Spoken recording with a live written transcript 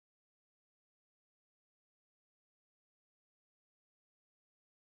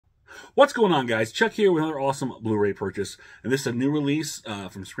What's going on, guys? Chuck here with another awesome Blu-ray purchase, and this is a new release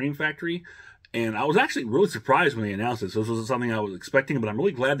from Scream Factory, and I was actually really surprised when they announced it. So this wasn't something I was expecting, but I'm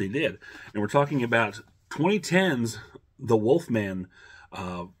really glad they did. And we're talking about 2010's The Wolfman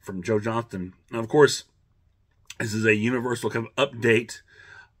from Joe Johnston. And of course, this is a Universal kind of update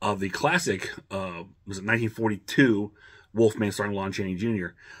of the classic, was it 1942 Wolfman starring Lon Chaney Jr.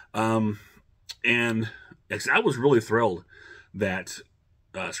 And I was really thrilled that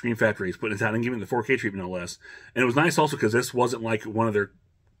Scream Factory is putting it out and giving it the 4K treatment, no less. And it was nice also because this wasn't like one of their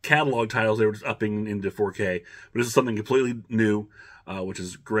catalog titles they were just upping into 4K, but this is something completely new, which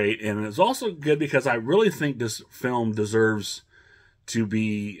is great. And it's also good because I really think this film deserves to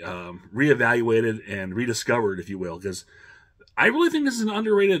be reevaluated and rediscovered, if you will, because I really think this is an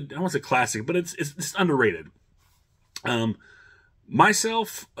underrated, I don't want to say classic, but it's underrated.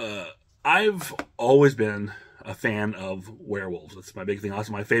 Myself, I've always been a fan of werewolves. That's my big thing.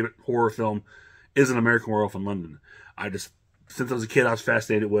 Also, my favorite horror film is An American Werewolf in London. Since I was a kid, I was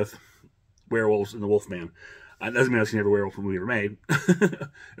fascinated with werewolves and the Wolfman. It doesn't mean I've seen every werewolf movie ever made.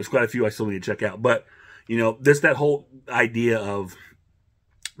 There's quite a few I still need to check out. But, you know, that whole idea of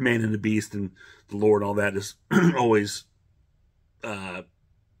man and the beast and the Lord and all that is always, I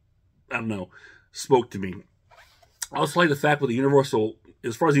don't know, spoke to me. I also like the fact with the Universal,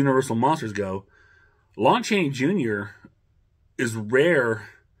 as far as the Universal monsters go, Lon Chaney Jr. is rare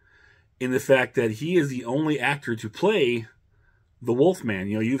in the fact that he is the only actor to play the Wolfman.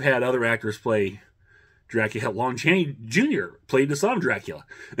 You know, you've had other actors play Dracula. Lon Chaney Jr. played the son of Dracula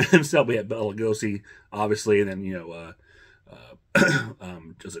himself. We had Bela Lugosi, obviously, and then, you know,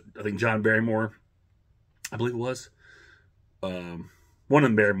 I think John Barrymore, I believe it was. One of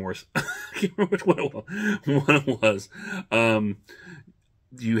them Barrymores. I can't remember which one it was.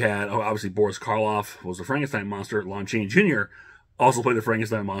 You had, obviously, Boris Karloff was the Frankenstein monster. Lon Chaney Jr. also played the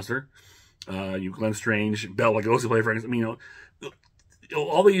Frankenstein monster. Glenn Strange, Bela Lugosi played Frankenstein. I mean, you know,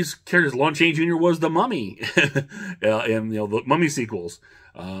 all these characters. Lon Chaney Jr. was the Mummy, and, you know, the Mummy sequels.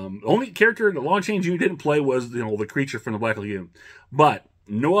 The only character that Lon Chaney Jr. didn't play was, you know, the creature from the Black Lagoon. But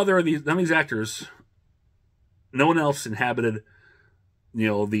none of these actors, no one else inhabited, you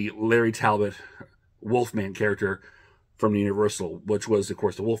know, the Larry Talbot Wolfman character from the Universal, which was, of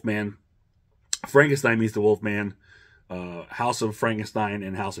course, the Wolfman. Frankenstein meets the Wolfman, House of Frankenstein,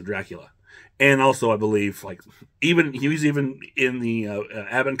 and House of Dracula. And also, I believe, like, he was even in the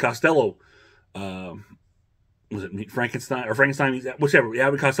Abbott and Costello, was it Frankenstein, or Frankenstein, whichever,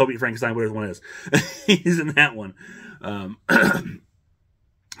 Abbott and Costello meet Frankenstein, whatever one is. He's in that one.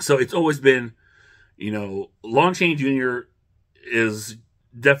 So it's always been, you know, Lon Chaney Jr. is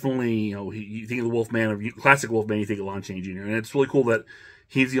definitely, you know, you think of the Wolfman, or classic Wolfman, you think of Lon Chaney Jr. And it's really cool that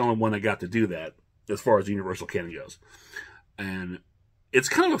he's the only one that got to do that as far as the Universal canon goes. And it's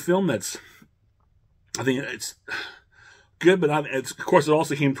kind of a film that's, I think it's good, but of course it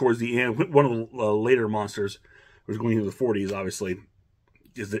also came towards the end. One of the later monsters was going into the 40s, obviously,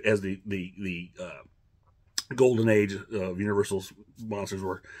 as the golden age of Universal's monsters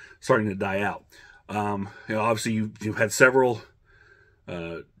were starting to die out. You know, obviously you've had several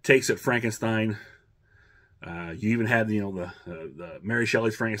takes at Frankenstein. You even had, you know, the Mary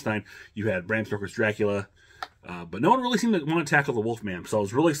Shelley's Frankenstein. You had Bram Stoker's Dracula, but no one really seemed to want to tackle the Wolfman. So I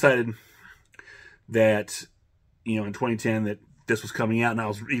was really excited that, you know, in 2010 that this was coming out, and I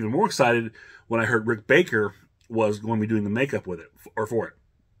was even more excited when I heard Rick Baker was going to be doing the makeup with it, or for it.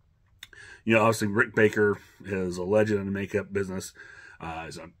 You know, obviously Rick Baker is a legend in the makeup business.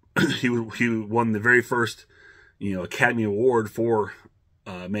 He won the very first, you know, Academy Award for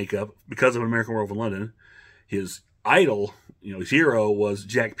makeup because of An American Werewolf in London. His idol, you know, his hero was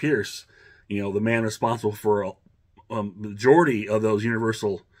Jack Pierce, you know, the man responsible for a majority of those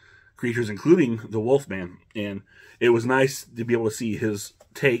Universal creatures, including the Wolfman. And it was nice to be able to see his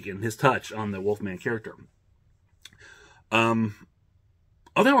take and his touch on the Wolfman character. Other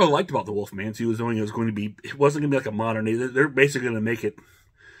thing I liked about the Wolfman too was knowing it wasn't going to be like a modern day. They're basically going to make it,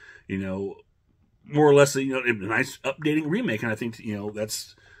 you know, more or less, you know, a nice updating remake. And I think, you know,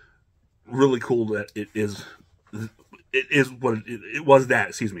 that's really cool that it was that,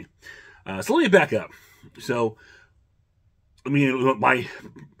 excuse me. So let me back up. So, I mean, my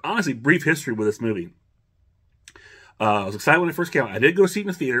honestly brief history with this movie. I was excited when it first came out. I did go see it in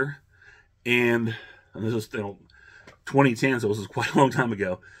the theater, and this was, you know, 2010, so this was quite a long time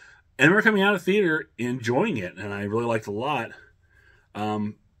ago. And I remember coming out of the theater enjoying it, and I really liked it a lot.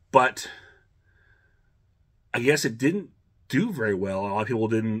 But I guess it didn't do very well. A lot of people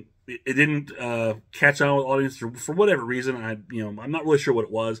didn't. It didn't catch on with the audience for whatever reason. I'm not really sure what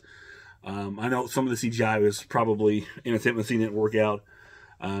it was. I know some of the CGI was probably in a tendency didn't work out.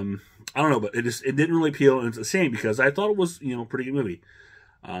 I don't know, but it didn't really appeal, and it's a shame because I thought it was, a pretty good movie.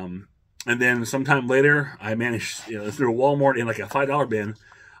 And then sometime later, I managed, through a Walmart in like a $5 bin,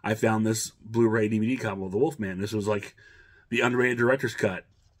 I found this Blu-ray DVD combo of The Wolfman. This was like the underrated director's cut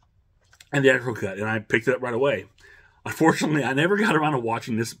and the theatrical cut, and I picked it up right away. Unfortunately, I never got around to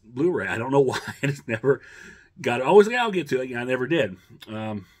watching this Blu-ray. I don't know why. I just never got it. Always like, I'll get to it. I never did.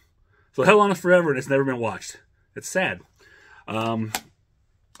 So held on it forever, and it's never been watched. It's sad.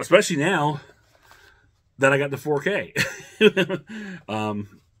 Especially now that I got the 4K.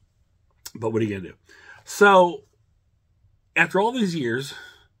 But what are you going to do? So, after all these years,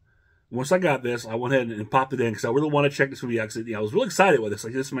 once I got this, I went ahead and popped it in because I really want to check this movie out. I was really excited with this.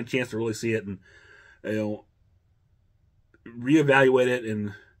 Like, this is my chance to really see it and, reevaluate it.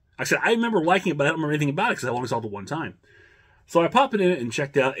 And I said, I remember liking it, but I don't remember anything about it because I only saw it the one time. So I popped it in and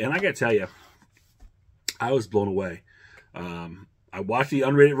checked out, and I got to tell you, I was blown away. I watched the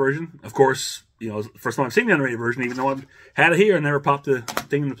unrated version. Of course, first time I've seen the unrated version, even though I've had it here and never popped the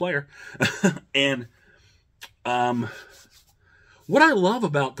thing in the player. And what I love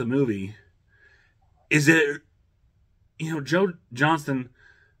about the movie is that, Joe Johnston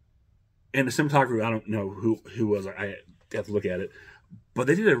and the cinematographer, I don't know who was, I have to look at it, but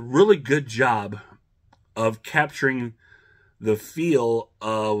they did a really good job of capturing the feel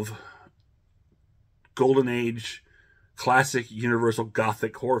of Golden Age classic Universal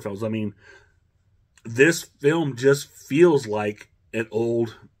Gothic horror films. I mean, this film just feels like an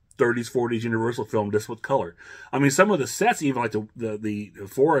old 30s, 40s Universal film just with color. I mean, some of the sets, even like the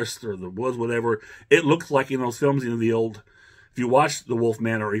forest or the woods, whatever, it looks like in those films, the old, if you watch The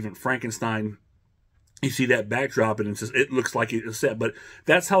Wolfman or even Frankenstein, you see that backdrop and it looks like it's set. But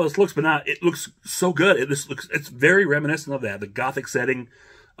that's how this looks, but not, it looks so good. It's very reminiscent of that. The Gothic setting,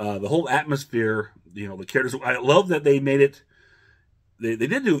 the whole atmosphere, the characters. I love that they made it. They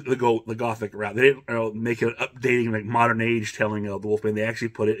did do the Gothic route. They didn't make it updating like modern age telling of the Wolfman. They actually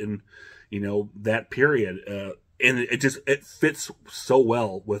put it in, that period, and it fits so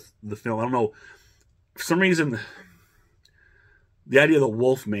well with the film. I don't know, for some reason, the idea of the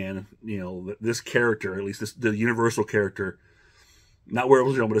Wolfman, this character, at least the universal character, not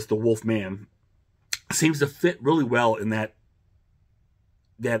werewolf, but it's the Wolfman, seems to fit really well in that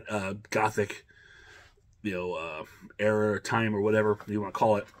Gothic, era or time or whatever you want to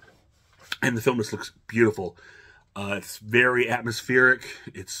call it. And the film just looks beautiful. It's very atmospheric.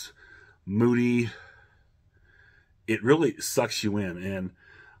 It's moody. It really sucks you in.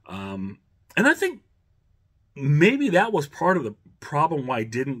 And I think maybe that was part of the problem why I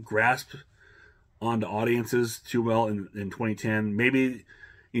didn't grasp onto audiences too well in 2010. Maybe,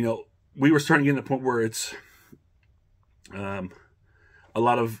 we were starting to get to the point where it's a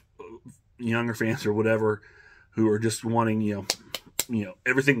lot of younger fans or whatever who are just wanting,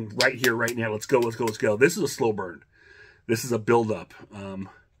 everything right here, right now. Let's go, let's go, let's go. This is a slow burn. This is a build up. And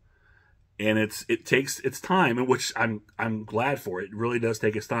it takes its time, in which I'm glad for. It really does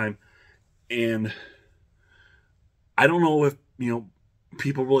take its time. And I don't know if,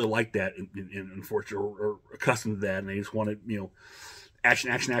 people really like that and unfortunately or accustomed to that, and they just wanted,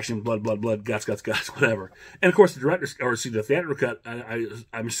 action, action, action, blood, blood, blood, guts, guts, guts, whatever. And of course, the theatrical cut,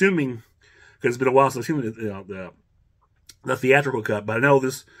 I'm assuming, because it's been a while since I've seen the theatrical cut, but I know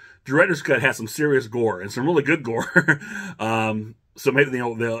this director's cut has some serious gore and some really good gore. So maybe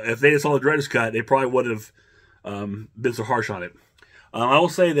if they saw the director's cut, they probably would have been so harsh on it. I will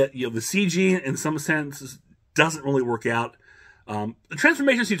say that the CG in some sense doesn't really work out. The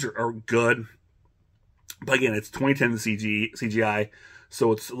transformation scenes are good, but again, it's 2010 CGI,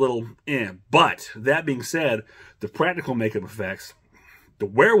 so it's a little But that being said, the practical makeup effects, the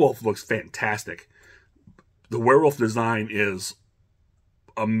werewolf looks fantastic. The werewolf design is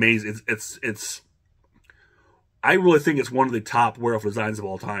amazing. It's I really think it's one of the top werewolf designs of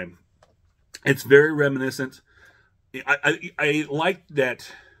all time. It's very reminiscent. I like that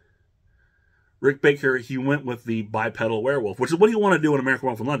Rick Baker, he went with the bipedal werewolf, which is what he wanted to do in American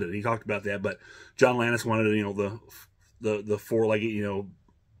Werewolf in London. He talked about that, but John Landis wanted, the four-legged,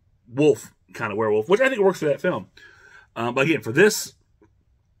 wolf kind of werewolf, which I think works for that film. But again, for this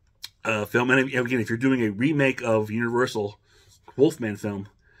film, and again, if you're doing a remake of Universal Wolfman film,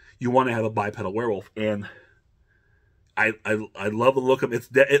 you want to have a bipedal werewolf, and I love the look of it.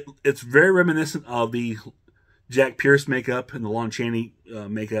 It's very reminiscent of the Jack Pierce makeup and the Lon Chaney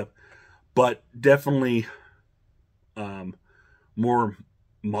makeup, but definitely more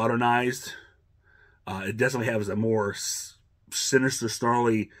modernized. It definitely has a more sinister,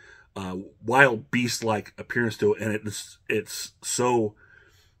 snarly, wild beast-like appearance to it, and it's so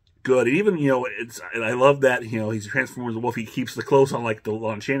good. And even, I love that, he's transformed as a wolf. He keeps the clothes on like the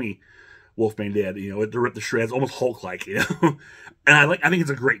Lon Chaney Wolfman did, to rip the shreds, almost Hulk-like, And I think it's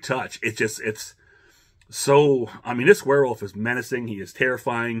a great touch. It's so, I mean, this werewolf is menacing. He is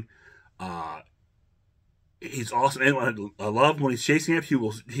terrifying. He's awesome. And I love when he's chasing after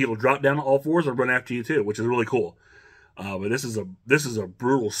you, he'll drop down to all fours and run after you too, which is really cool. But this is a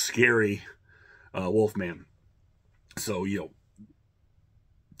brutal, scary Wolfman. So,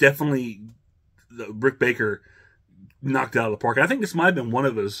 definitely Rick Baker knocked it out of the park. I think this might have been one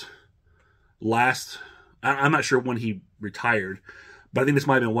of his last, I'm not sure when he retired, but I think this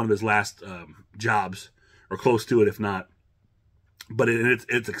might have been one of his last jobs, or close to it, if not. But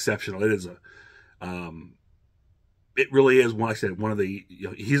it's exceptional. It is it really is, like I said, one of the,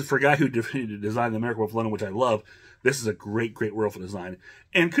 he's for a guy who designed the American Wolf of London, which I love. This is a great werewolf design.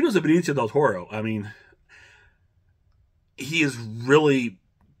 And kudos to Benicio del Toro. I mean, he is really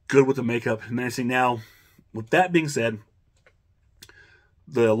good with the makeup and menacing. Now, with that being said,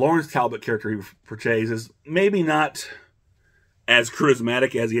 the Lawrence Talbot character he portrays is maybe not as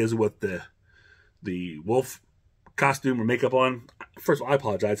charismatic as he is with the wolf costume or makeup on. First of all, I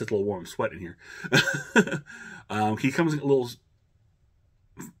apologize. It's a little warm. I'm sweating here. He comes a little,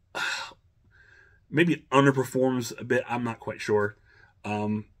 maybe underperforms a bit. I'm not quite sure.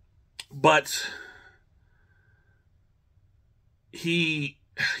 But he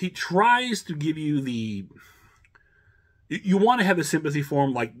tries to give you you want to have the sympathy for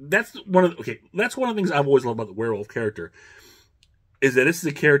him. Like, that's one of the things I've always loved about the werewolf character, is that this is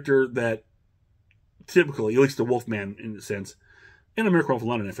a character that typically, at least the Wolfman in a sense, and American Wolf of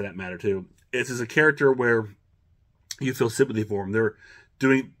London for that matter too, is a character where you feel sympathy for them. They're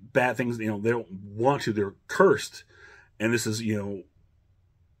doing bad things, they don't want to, they're cursed. And this is,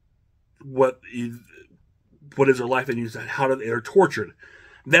 what is their life, and how they're tortured.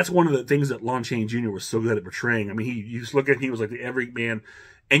 That's one of the things that Lon Chaney Jr. was so good at portraying. I mean, you just look at him, he was like the everyman,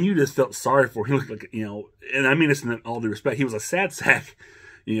 and you just felt sorry for him. He looked like, and I mean this in all due respect, he was a sad sack,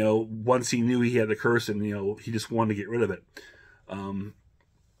 once he knew he had the curse, and, he just wanted to get rid of it. And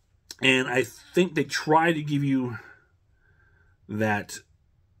I think they try to give you that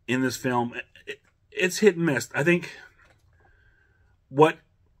in this film. It's hit and miss. I think what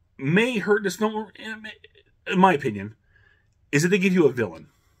may hurt this film, in my opinion, is that they give you a villain.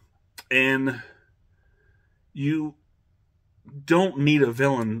 And you don't need a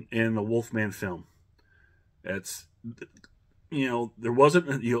villain in a Wolfman film. That's, there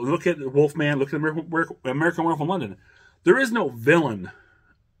wasn't, look at Wolfman, look at American Wolf of London. There is no villain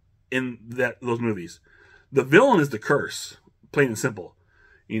in those movies. The villain is the curse, plain and simple.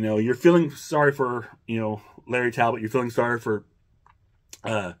 You're feeling sorry for, Larry Talbot. You're feeling sorry for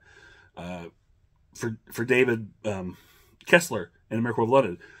David Kessler in American Wolf of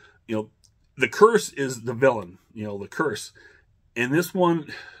London. The curse is the villain. The curse. In this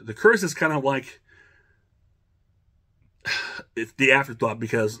one, the curse is kind of like, it's the afterthought,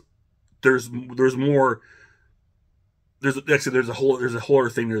 because there's more. There's a whole other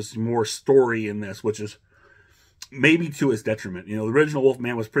thing. There's more story in this, which is maybe to his detriment. The original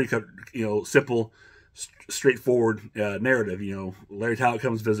Wolfman was pretty, simple, straightforward narrative. Larry Talbot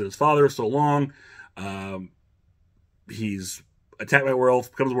comes to visit his father so long. He's attacked by a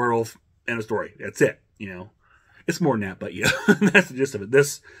werewolf, becomes a werewolf, end of story. That's it. It's more than that, but yeah, that's the gist of it.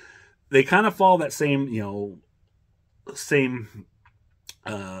 They kind of follow that same,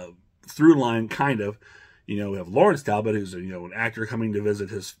 through line, kind of. We have Lawrence Talbot, who's an actor coming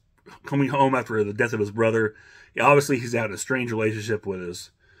home after the death of his brother. Obviously, he's had a strange relationship with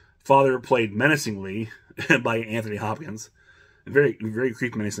his father, played menacingly by Anthony Hopkins. Very, very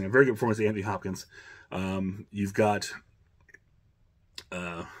creepy, menacing. A very good performance by Anthony Hopkins. You've got,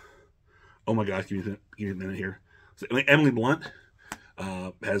 oh my gosh, give me a minute here. So Emily Blunt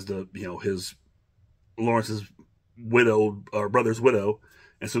has his Lawrence's widow, or brother's widow,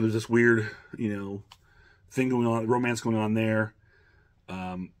 and so there's this weird, thing going on, romance going on there.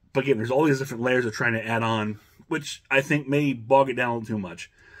 But again, there's all these different layers they're trying to add on, which I think may bog it down a little too much.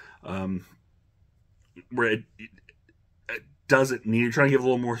 Where it doesn't need, you're trying to give a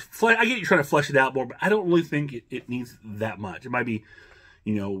little more, I get you're trying to flesh it out more, but I don't really think it needs that much. It might be,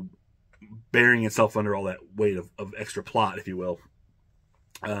 burying itself under all that weight of extra plot, if you will.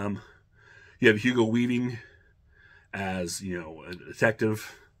 You have Hugo Weaving as, a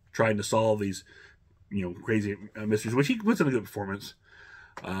detective trying to solve these, crazy mysteries, which he puts in a good performance.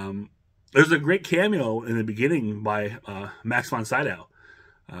 There's a great cameo in the beginning by Max von Sydow,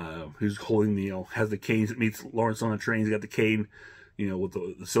 who's holding has the cane that meets Lawrence on the train. He's got the cane, with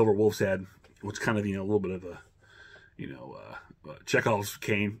the silver wolf's head, which kind of, a little bit of a, Chekhov's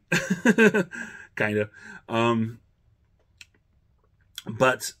cane, kind of.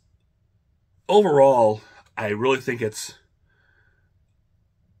 But overall, I really think it's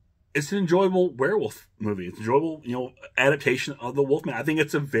an enjoyable werewolf movie. It's an enjoyable, adaptation of the Wolfman. I think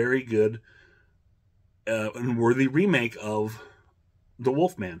it's a very good and worthy remake of the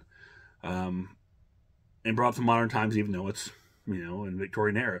Wolfman, and brought to modern times, even though it's in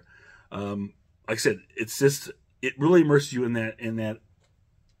Victorian era. Like I said, it really immerses you in that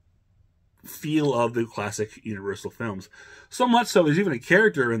feel of the classic Universal films. So much so, there's even a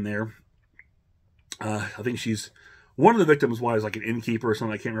character in there. I think she's one of the victims was like an innkeeper or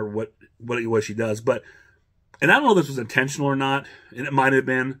something. I can't remember what it was she does, and I don't know if this was intentional or not, and it might have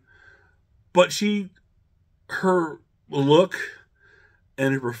been, but her look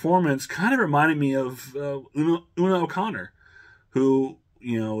and her performance kind of reminded me of Una O'Connor, who,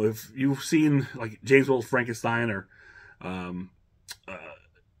 if you've seen like James Whale's Frankenstein, or I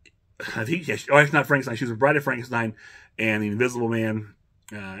think, it's not Frankenstein, she was a Bride of Frankenstein and The Invisible Man,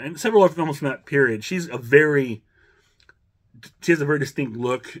 and several other films from that period. She has a very distinct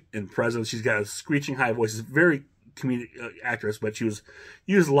look and presence. She's got a screeching high voice. She's a very comedic actress, but she was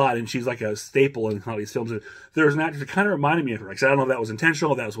used a lot, and she's like a staple in all these films. There was an actress that kind of reminded me of her. Like I said, I don't know if that was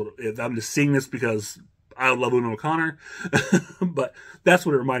intentional, if I'm just seeing this because I love Una O'Connor, but that's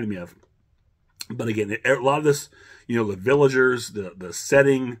what it reminded me of. But again, a lot of this, the villagers, the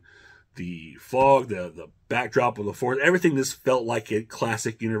setting, the fog, the backdrop of the forest, everything just felt like a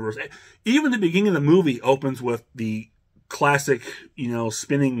classic Universal. Even the beginning of the movie opens with the classic,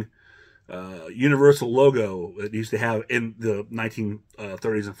 spinning Universal logo that used to have in the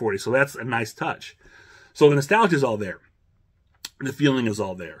 1930s and 40s. So that's a nice touch. So the nostalgia is all there. The feeling is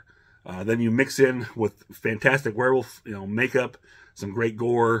all there. Then you mix in with fantastic werewolf, makeup, some great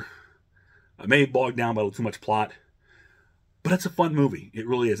gore. Maybe bogged down by a little too much plot. But it's a fun movie. It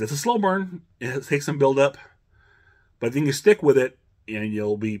really is. It's a slow burn. It takes some build up. But I think you stick with it, and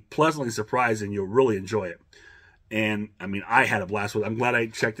you'll be pleasantly surprised, and you'll really enjoy it. And I mean, I had a blast with it. I'm glad I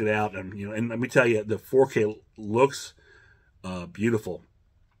checked it out. And and let me tell you, the 4K looks beautiful.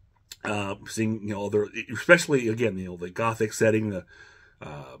 Seeing especially again, the Gothic setting,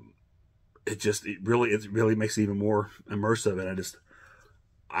 it really makes it even more immersive. And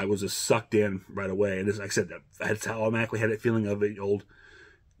I was just sucked in right away. And like I said, that's how I automatically had that feeling of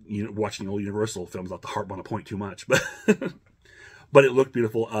watching old Universal films. Not to harp on a point too much, but but it looked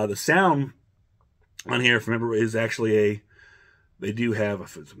beautiful. The sound on here, if I remember, is actually they do have,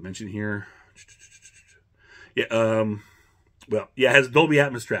 if it's mentioned here, yeah, it has a Dolby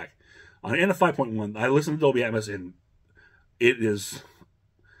Atmos track on and a 5.1. I listened to Dolby Atmos, and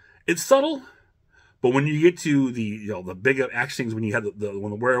it's subtle, but when you get to the big action scenes, when you have when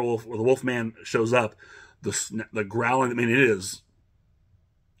the werewolf or the Wolfman shows up, the growling, I mean, it is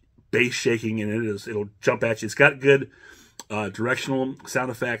bass shaking, and it'll jump at you. It's got good directional sound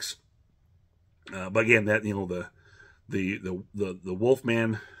effects. But again, that the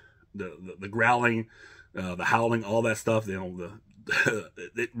Wolfman, the growling, the howling, all that stuff,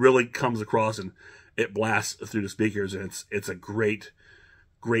 it really comes across, and it blasts through the speakers, and it's a great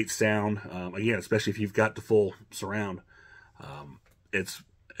sound. Again, especially if you've got the full surround, it's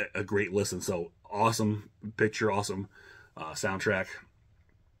a great listen. So awesome picture, awesome soundtrack.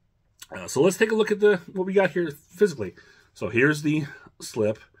 So let's take a look at what we got here physically. So here's the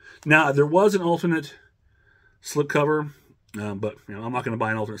slip. Now, there was an alternate slipcover, but I'm not going to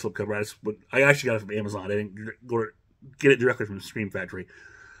buy an alternate slipcover. I actually got it from Amazon. I didn't go to get it directly from the Scream Factory.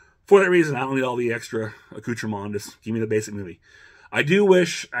 For that reason, I don't need all the extra accoutrement. Just give me the basic movie. I do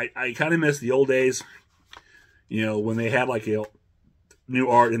wish, I kind of miss the old days, when they had like new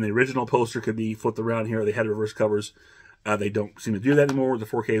art and the original poster could be flipped around here. They had reverse covers. They don't seem to do that anymore with the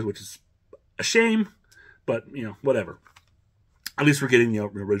 4Ks, which is a shame, but whatever. At least we're getting the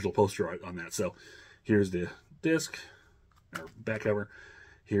original poster on that. So here's the disc, or back cover.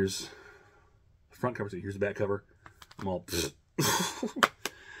 Here's the front cover. So here's the back cover. I'm all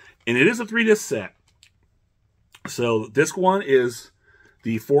and it is a 3-disc set. So disc 1 is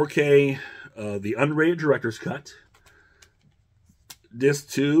the 4K, the unrated director's cut. Disc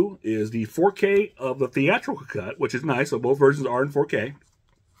 2 is the 4K of the theatrical cut, which is nice. So both versions are in 4K.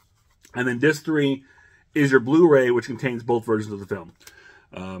 And then disc 3 is your Blu-ray, which contains both versions of the film.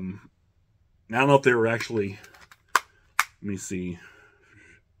 I don't know if they were actually, let me see.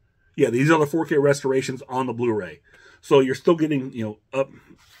 Yeah, these are the 4K restorations on the Blu-ray. So you're still getting,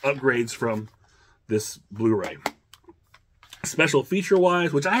 upgrades from this Blu-ray. Special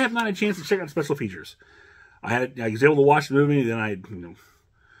feature-wise, which I have not had a chance to check out special features. I was able to watch the movie, then I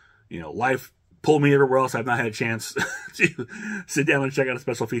life pulled me everywhere else. I've not had a chance to sit down and check out the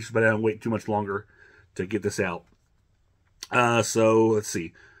special features, but I don't wait too much longer to get this out. So let's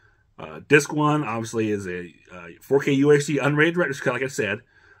see. Disc 1 obviously is a 4K UHD unrated director's cut, like I said,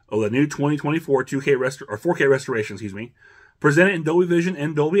 of the new 2024 4K restoration, excuse me, presented in Dolby Vision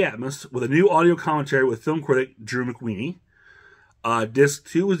and Dolby Atmos with a new audio commentary with film critic Drew McWeeny. Disc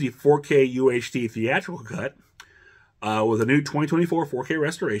 2 is the 4K UHD theatrical cut with a new 2024 4K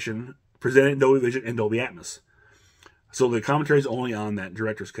restoration presented in Dolby Vision and Dolby Atmos. So the commentary is only on that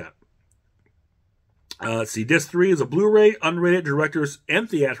director's cut. Let's see. Disc 3 is a Blu-ray unrated director's and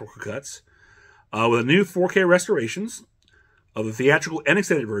theatrical cuts with a new 4K restorations of the theatrical and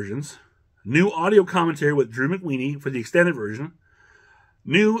extended versions. New audio commentary with Drew McWeeny for the extended version.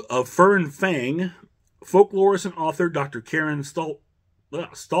 New of Fern Fang, folklorist and author Dr. Karen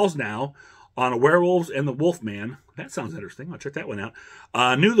Stalsnow on Werewolves and the Wolfman. That sounds interesting. I'll check that one out.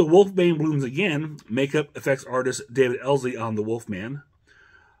 New The Wolfbane Blooms Again, makeup effects artist David Elsley on the Wolfman.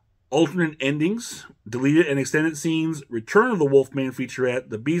 Alternate endings, deleted and extended scenes, Return of the Wolfman featurette,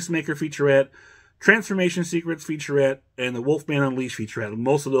 the Beastmaker featurette, Transformation Secrets featurette, and the Wolfman Unleashed featurette.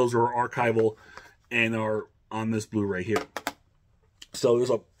 Most of those are archival and are on this Blu-ray here. So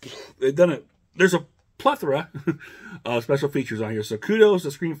there's a plethora of special features on here. So kudos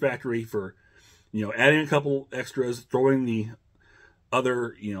to Screen Factory for, adding a couple extras, throwing the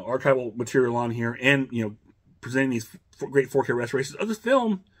other, archival material on here, and, presenting these great 4K restorations of this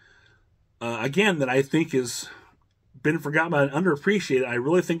film. Again, that I think has been forgotten about and underappreciated. I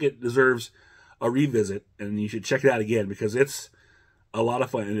really think it deserves a revisit, and you should check it out again because it's a lot of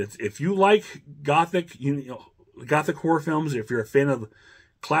fun. And if you like gothic, gothic horror films, if you're a fan of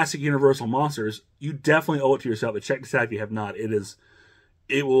classic Universal monsters, you definitely owe it to yourself to check this out if you have not.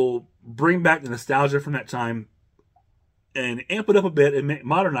 It will bring back the nostalgia from that time and amp it up a bit and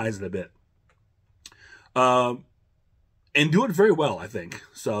modernize it a bit, and do it very well, I think.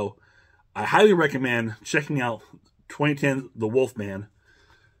 So I highly recommend checking out 2010 The Wolfman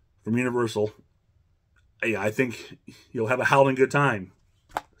from Universal. I think you'll have a howling good time.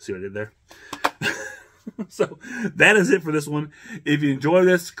 See what I did there? So that is it for this one. If you enjoy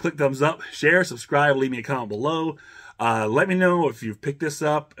this, click thumbs up, share, subscribe, leave me a comment below. Let me know if you've picked this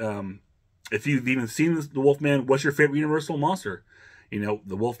up. If you've even seen The Wolfman, what's your favorite Universal monster? The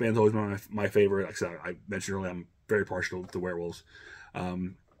Wolfman's always my favorite. Like I said, I mentioned earlier, I'm very partial to werewolves.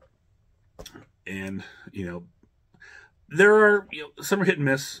 And there are some are hit and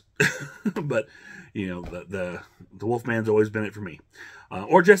miss, but the Wolfman's always been it for me.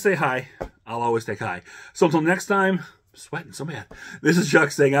 Or just say hi. I'll always take hi. So until next time, I'm sweating so bad. This is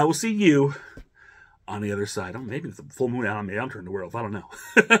Chuck saying I will see you on the other side. Oh, maybe it's the full moon out on me. I'm turning to werewolf. I don't know.